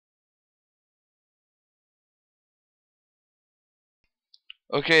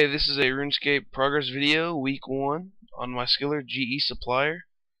Okay, this is a RuneScape progress video, week 1, on my skiller, Supplier.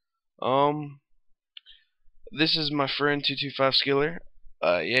 This is my friend 225 skiller.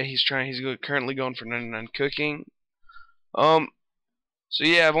 Yeah, he's currently going for 99 cooking. So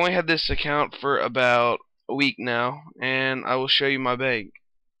yeah, I've only had this account for about a week now, and I will show you my bag.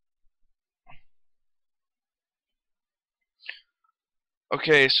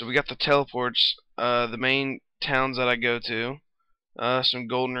 Okay, so we got the teleports, the main towns that I go to, some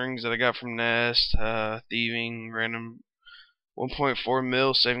golden rings that I got from Nest, thieving, random 1.4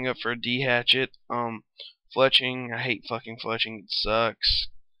 mil, saving up for a D hatchet. Fletching, I hate fucking fletching, it sucks.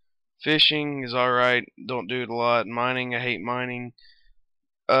 Fishing is alright, don't do it a lot. Mining, I hate mining.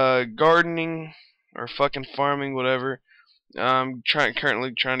 Gardening or fucking farming, whatever. I'm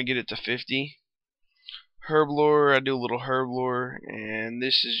currently trying to get it to 50. Herb lore, I do a little herb lore, and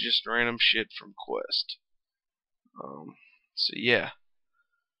this is just random shit from Quest. So yeah.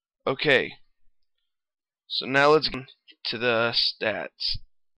 Okay. So now let's get to the stats.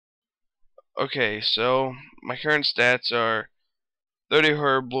 Okay, so my current stats are 30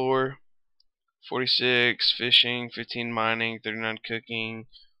 herb lore, 46 fishing, 15 mining, 39 cooking,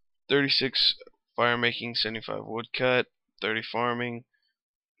 36 fire making, 75 woodcut, 30 farming,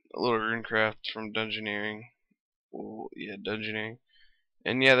 a little runecraft from dungeoneering. Well, yeah, dungeoneering.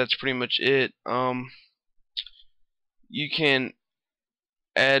 And yeah, that's pretty much it. You can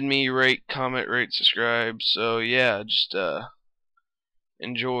add me, rate, comment, rate, subscribe. So yeah, just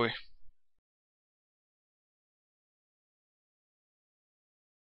enjoy.